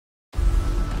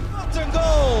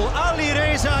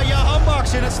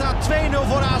Jahanbaksh en het staat 2-0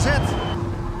 voor AZ.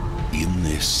 In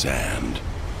this sand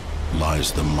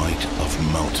lies the might of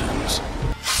mountains.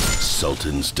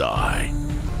 Sultans die.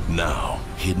 Now,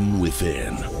 hidden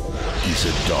within is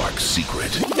a dark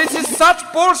secret. This is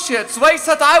such bullshit. Zway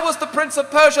said I was the Prince of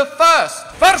Persia first.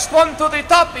 First one to the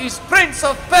top is Prince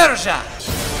of Persia.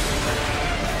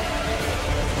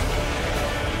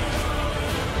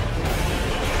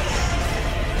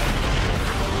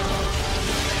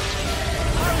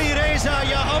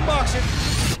 Tots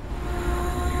Jahanbaksh.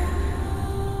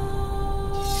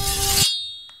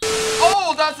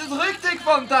 Oh, das ist richtig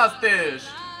fantastisch.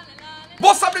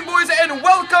 What's happening, boys, and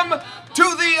welcome to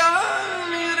the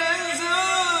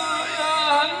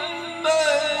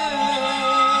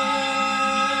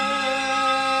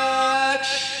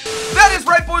That is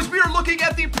right, boys. We are looking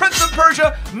at the Prince of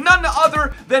Persia, none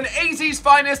other than AZ's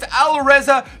finest,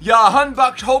 Alireza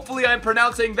Jahanbaksh. Hopefully I'm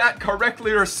pronouncing that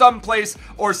correctly or someplace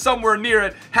or somewhere near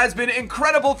it. Has been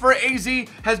incredible for AZ,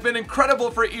 has been incredible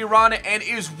for Iran, and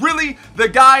is really the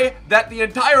guy that the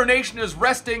entire nation is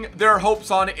resting their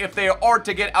hopes on if they are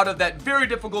to get out of that very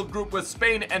difficult group with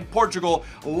Spain and Portugal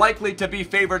likely to be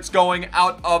favorites going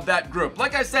out of that group.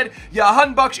 Like I said,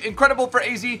 Jahanbaksh, incredible for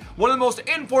AZ, one of the most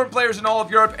informed players in all of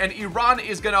Europe, and Iran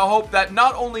is going to hope that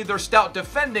not only their stout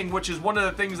defending, which is one of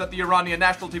the things that the Iranian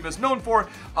national team is known for,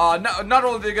 not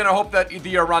only are they going to hope that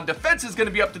the Iran defense is going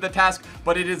to be up to the task,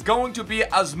 but it is going to be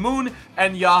Azmoun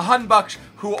and Jahanbaksh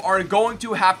who are going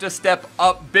to have to step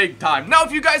up big time. Now,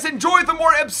 if you guys enjoy the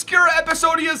more obscure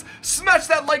episodias, smash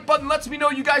that like button. Lets me know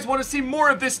you guys want to see more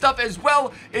of this stuff as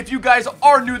well. If you guys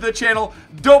are new to the channel,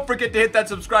 don't forget to hit that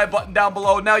subscribe button down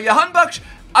below. Now, Jahanbaksh,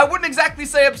 I wouldn't exactly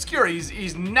say obscure.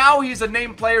 He's a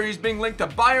named player. He's being linked to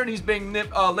Bayern. He's being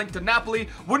linked to Napoli.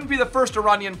 Wouldn't be the first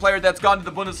Iranian player that's gone to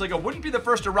the Bundesliga. Wouldn't be the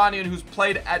first Iranian who's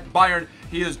played at Bayern.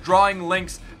 He is drawing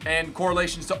links and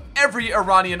correlations to every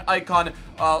Iranian icon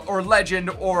or legend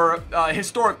or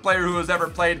historic player who has ever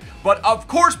played. But of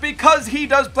course, because he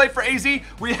does play for AZ,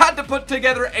 we had to put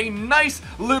together a nice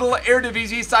little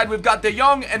Eredivisie side. We've got De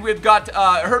Jong and we've got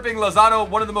Herving Lozano,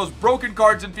 one of the most broken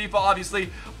cards in FIFA, obviously.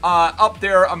 Up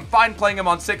there, I'm fine playing him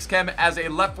on 6 chem as a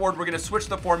left forward. We're going to switch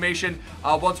the formation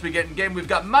once we get in game. We've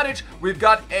got Matic. We've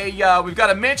got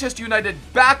a Manchester United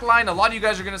back line. A lot of you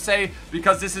guys are going to say,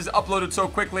 because this is uploaded so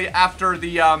quickly after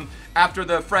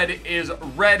the Fred is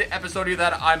Red episode,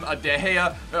 that I'm a De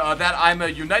Gea, that I'm a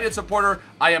United supporter.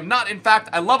 I am not. In fact,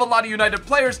 I love a lot of United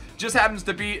players. Just happens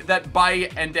to be that Bailly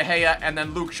and De Gea and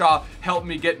then Luke Shaw helped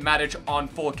me get Matic on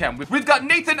full chem. We've got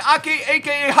Nathan Ake,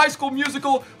 aka High School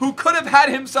Musical, who could have had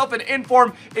himself an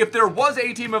inform if there was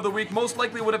a team of the week. Most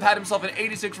likely would have had himself an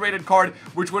 86 rated card,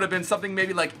 which would have been something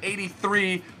maybe like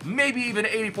 83, maybe even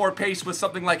 84 pace with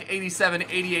something like 87,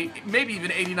 88, maybe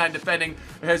even 89 defending.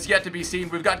 Has yet to be seen.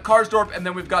 We've got Karsdorp, and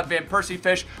then we've got Van Persie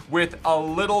Fish with a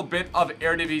little bit of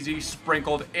Eredivisie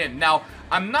sprinkled in. Now,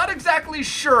 I'm not exactly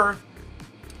sure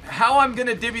how I'm going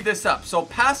to divvy this up. So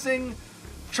passing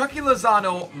Chucky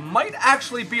Lozano might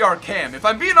actually be our cam. If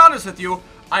I'm being honest with you,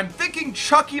 I'm thinking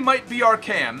Chucky might be our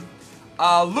cam.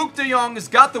 Luke de Jong has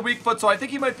got the weak foot, so I think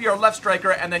he might be our left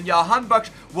striker, and then Jahanbaksh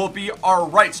will be our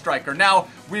right striker. Now,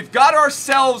 we've got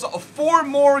ourselves 4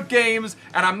 more games,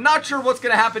 and I'm not sure what's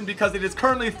going to happen because it is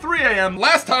currently 3 a.m.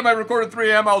 Last time I recorded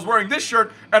 3 a.m., I was wearing this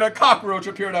shirt, and a cockroach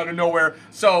appeared out of nowhere.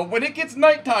 So when it gets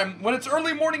nighttime, when it's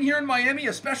early morning here in Miami,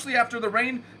 especially after the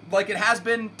rain, like it has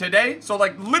been today, so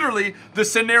like literally the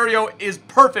scenario is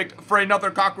perfect for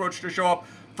another cockroach to show up.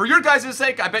 For your guys'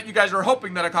 sake, I bet you guys are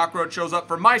hoping that a cockroach shows up.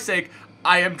 For my sake,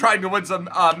 I am trying to win some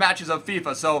matches of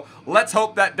FIFA, so let's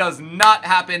hope that does not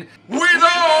happen. With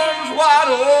arms wide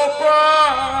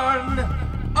open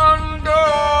under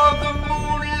the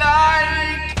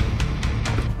moonlight.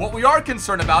 What we are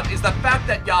concerned about is the fact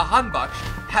that Jahanbaksh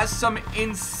has some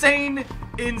insane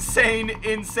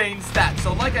stats.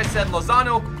 So like I said,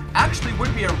 Lozano actually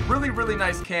would be a really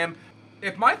nice cam.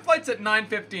 If my flight's at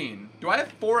 9:15, do I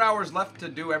have 4 hours left to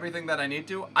do everything that I need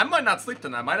to? I might not sleep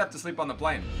tonight. I might have to sleep on the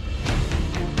plane.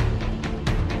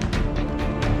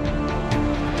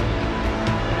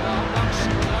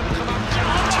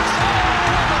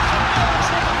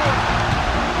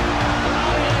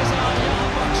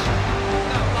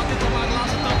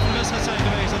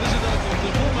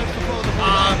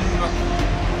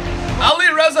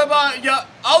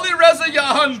 Alireza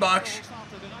Jahanbaksh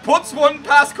puts one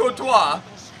past Courtois,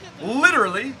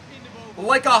 literally,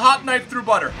 like a hot knife through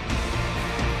butter.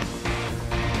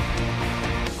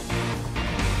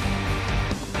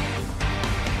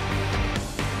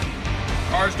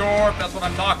 Karsdorp, that's what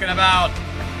I'm talking about.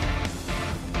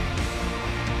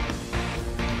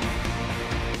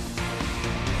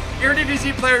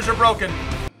 Eredivisie players are broken.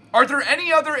 Are there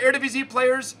any other Eredivisie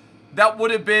players that would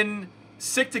have been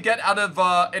sick to get out of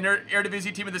an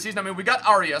Eredivisie team of the season? I mean, we got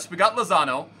Arias, we got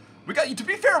Lozano, we got, to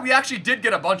be fair, we actually did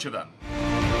get a bunch of them.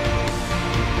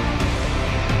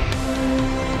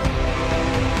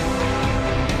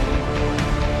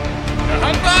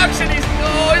 Jahanbaksh, and he's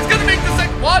gonna make the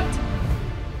second. What?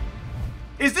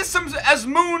 Is this some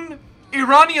Azmoun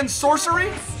Iranian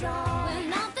sorcery?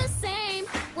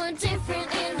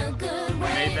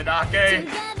 Nathan Ake.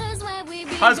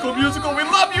 High School Musical, we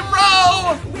love you,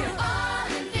 bro!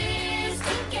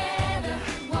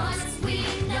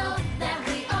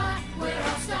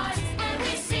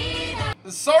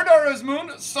 Sardar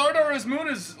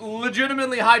Azmoun is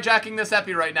legitimately hijacking this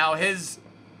epi right now.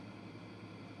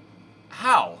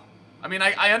 How? I mean,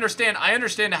 I understand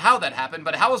how that happened,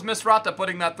 but how is Misrata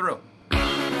putting that through?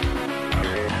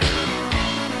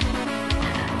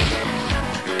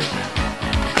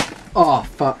 Oh,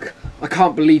 fuck. I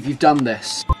can't believe you've done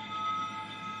this.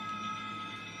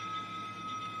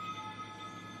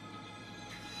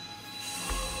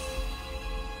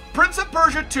 Prince of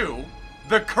Persia 2,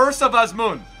 The Curse of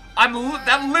Azmoun.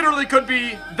 That literally could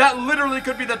be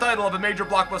the title of a major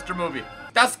blockbuster movie.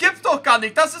 Das gibt's doch gar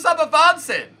nicht. Das ist aber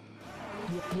Wahnsinn.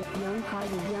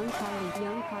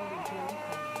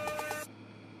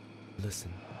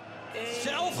 Listen.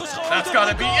 That's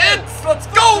gotta be it! Let's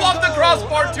go off the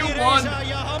crossbar 2-1.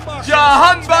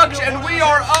 Jahanbaksh, and we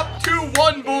are up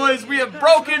 2-1, boys. We have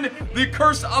broken the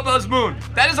curse of Azmoun.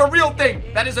 That is a real thing.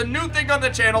 That is a new thing on the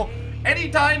channel.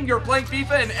 Anytime you're playing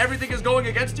FIFA and everything is going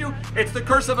against you, it's the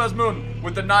curse of Azmoun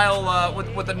with the Nile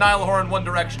with the Nile horn One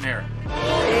Direction here.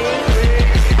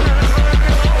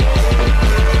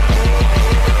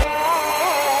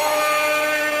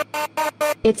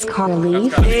 It's Carly.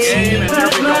 That's gotta be game, and there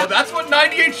we go. That's what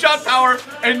 98 shot power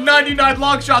and 99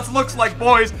 long shots looks like,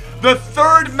 boys. The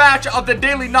third match of the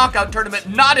daily knockout tournament.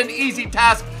 Not an easy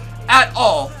task at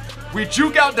all. We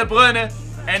juke out De Bruyne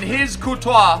and his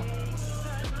Courtois.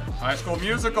 High School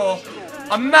Musical.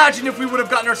 Imagine if we would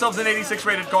have gotten ourselves an 86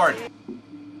 rated card.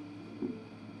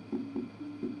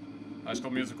 High School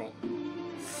Musical.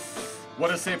 What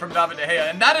a save from David De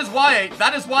Gea. And that is why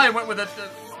I went with it.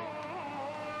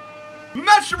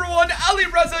 Match number 1,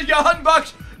 Alireza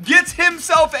Jahanbaksh gets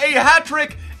himself a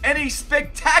hat-trick, and a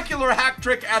spectacular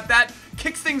hat-trick at that.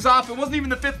 Kicks things off. It wasn't even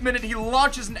the 5th minute. He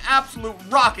launches an absolute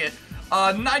rocket.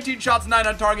 19 shots, 9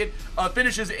 on target.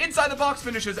 Finishes inside the box,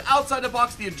 finishes outside the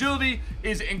box. The agility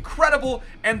is incredible,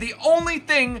 and the only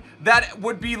thing that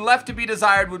would be left to be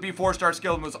desired would be 4-star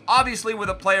skill moves. Obviously, with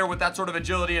a player with that sort of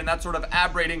agility and that sort of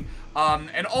ab rating,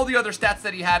 and all the other stats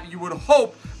that he had, you would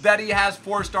hope that he has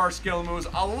 4-star skill moves.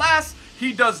 Alas,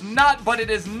 he does not, but it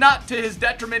is not to his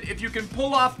detriment. If you can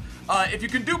pull off, if you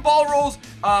can do ball rolls,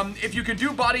 if you can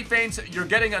do body feints, you're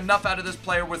getting enough out of this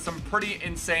player with some pretty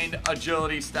insane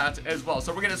agility stats as well.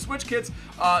 So we're going to switch kits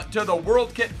to the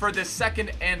World Kit for this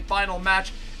second and final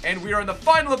match. And we are in the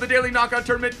final of the Daily Knockout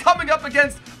Tournament, coming up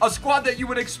against a squad that you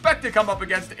would expect to come up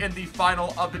against in the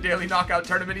final of the Daily Knockout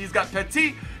Tournament. He's got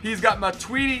Petit, he's got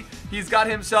Matuidi, he's got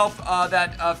himself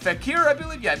that Fekir, I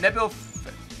believe. Yeah, Nabil.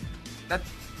 That's,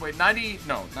 wait, 90,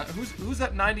 no, not, who's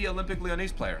that 90 Olympic Lyonnais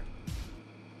player?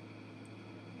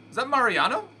 Is that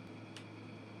Mariano?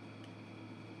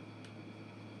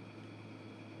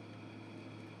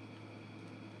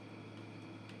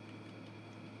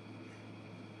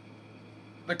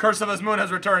 The curse of Azmoun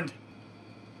has returned.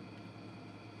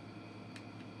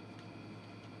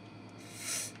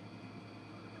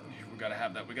 We gotta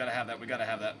have that, we gotta have that, we gotta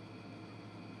have that.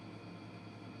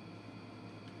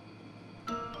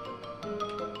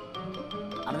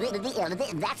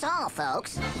 That's all,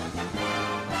 folks.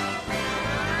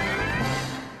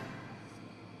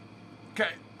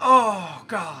 Okay. Oh,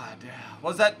 God.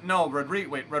 Was that? No, Rodrigo.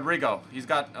 Wait, Rodrigo. He's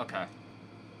got... Okay.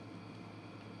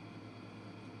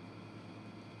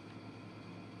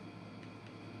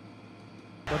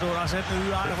 Waardoor AZ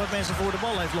nu aardig wat mensen voor de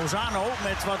bal heeft. Lozano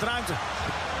met wat ruimte.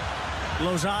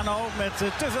 Lozano met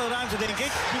te veel ruimte, denk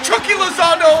ik. Chucky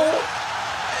Lozano!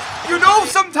 You know,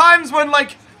 sometimes when,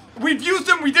 like, we've used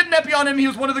him, we didn't epi on him, he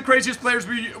was one of the craziest players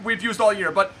we've used all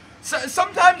year. But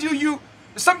sometimes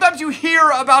sometimes you hear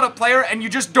about a player and you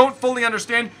just don't fully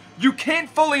understand. You can't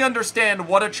fully understand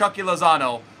what a Chucky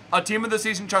Lozano, a team of the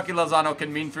season Chucky Lozano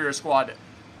can mean for your squad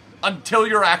until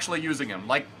you're actually using him.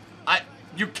 Like,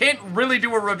 you can't really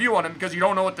do a review on him because you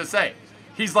don't know what to say.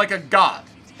 He's like a god.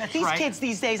 These kids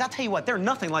these days, I'll tell you what, they're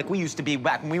nothing like we used to be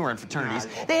back when we were in fraternities.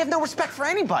 They have no respect for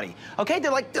anybody, okay?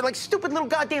 They're like stupid little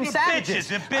goddamn savages.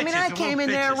 They're bitches, I mean, I came in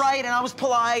there, right, and I was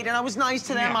polite, and I was nice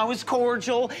to them, I was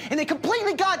cordial, and they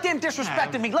completely goddamn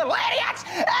disrespected me. Little idiots!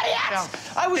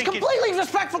 Idiots! I was completely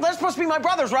respectful. They're supposed to be my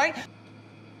brothers, right?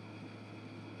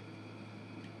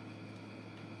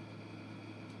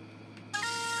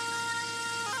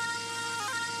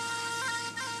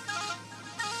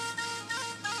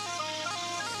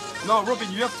 No,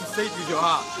 Robin, you have to say it with your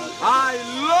heart. I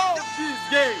love this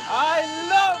game. I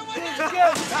love this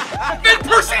game. Van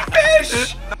Persie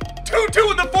fish!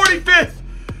 2-2 in the 45th.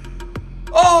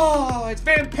 Oh, it's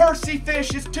Van Persie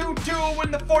fish. It's 2-2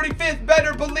 in the 45th.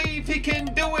 Better believe he can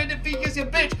do it if he is a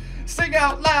bitch. Sing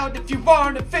out loud if you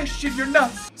want to fish in your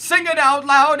nuts. Sing it out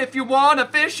loud if you want to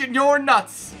fish in your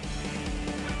nuts.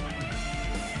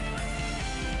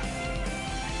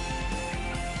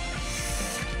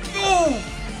 Ooh!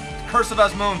 Curse of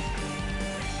Asmoon.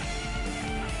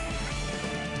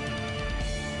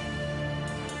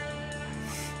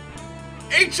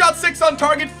 Eight shots, 6 on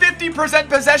target, 50%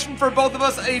 possession for both of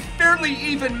us. A fairly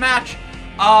even match.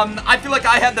 I feel like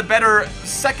I had the better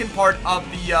second part of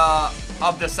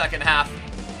the second half.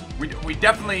 We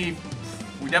definitely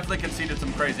conceded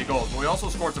some crazy goals, but we also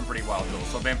scored some pretty wild goals.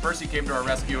 So Van Persie came to our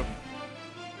rescue.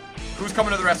 Who's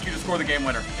coming to the rescue to score the game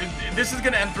winner? This is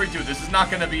going to end 3-2. This is not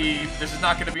going to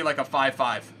be like a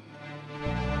 5-5.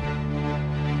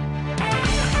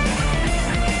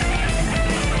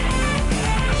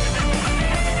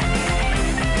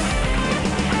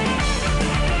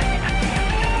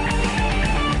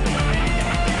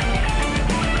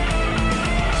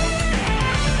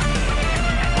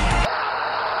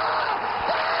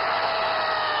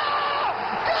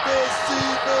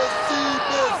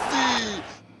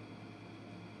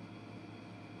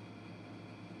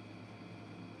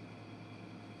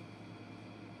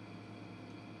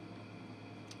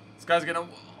 This guy's gonna...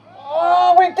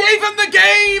 Oh, we gave him the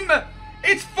game!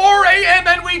 It's 4 a.m.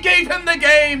 and we gave him the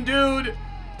game, dude!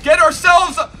 Get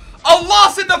ourselves a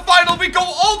loss in the final. We go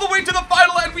all the way to the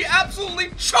final and we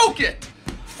absolutely choke it.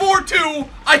 4-2.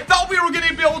 I thought we were going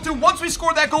to be able to. Once we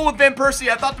scored that goal with Van Persie,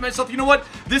 I thought to myself, you know what?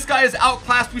 This guy is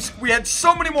outclassed. We had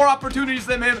so many more opportunities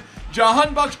than him.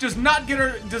 Jahanbaksh does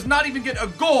not even get a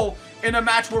goal in a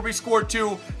match where we scored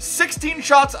 2. 16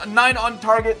 shots, 9 on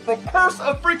target. The curse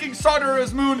of freaking Sadr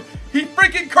Asmoon. He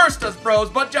freaking cursed us, bros.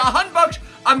 But Jahanbaksh,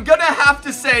 I'm gonna have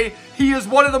to say, he is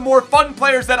one of the more fun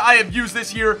players that I have used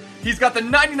this year. He's got the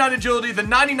 99 agility, the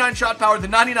 99 shot power, the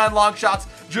 99 long shots.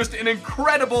 Just an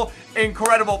incredible,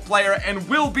 incredible player, and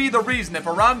will be the reason if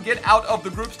Iran get out of the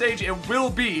group stage, it will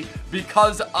be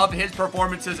because of his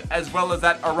performances as well as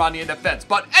that Iranian defense.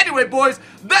 But anyway, boys,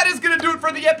 that is going to do it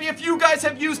for the Epi. If you guys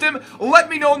have used him, let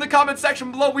me know in the comment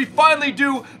section below. We finally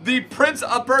do the Prince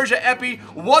of Persia Epi.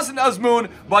 Wasn't Asmoon,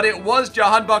 but it was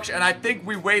Jahanbaksh, and I think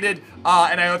we waited,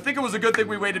 and I think it was a good thing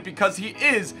we waited because he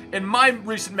is, in my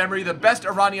recent memory, the best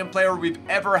Iranian player we've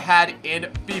ever had in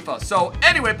FIFA. So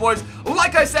anyway, boys,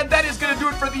 like I said, that is going to do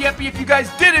it for the Epi. If you guys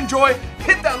did enjoy,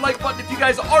 hit that like button. If you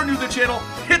guys are new to the channel,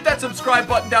 hit that subscribe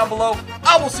button down below.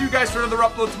 I will see you guys for another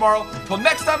upload tomorrow. Till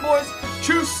next time, boys,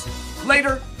 tschüss,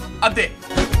 later, ade.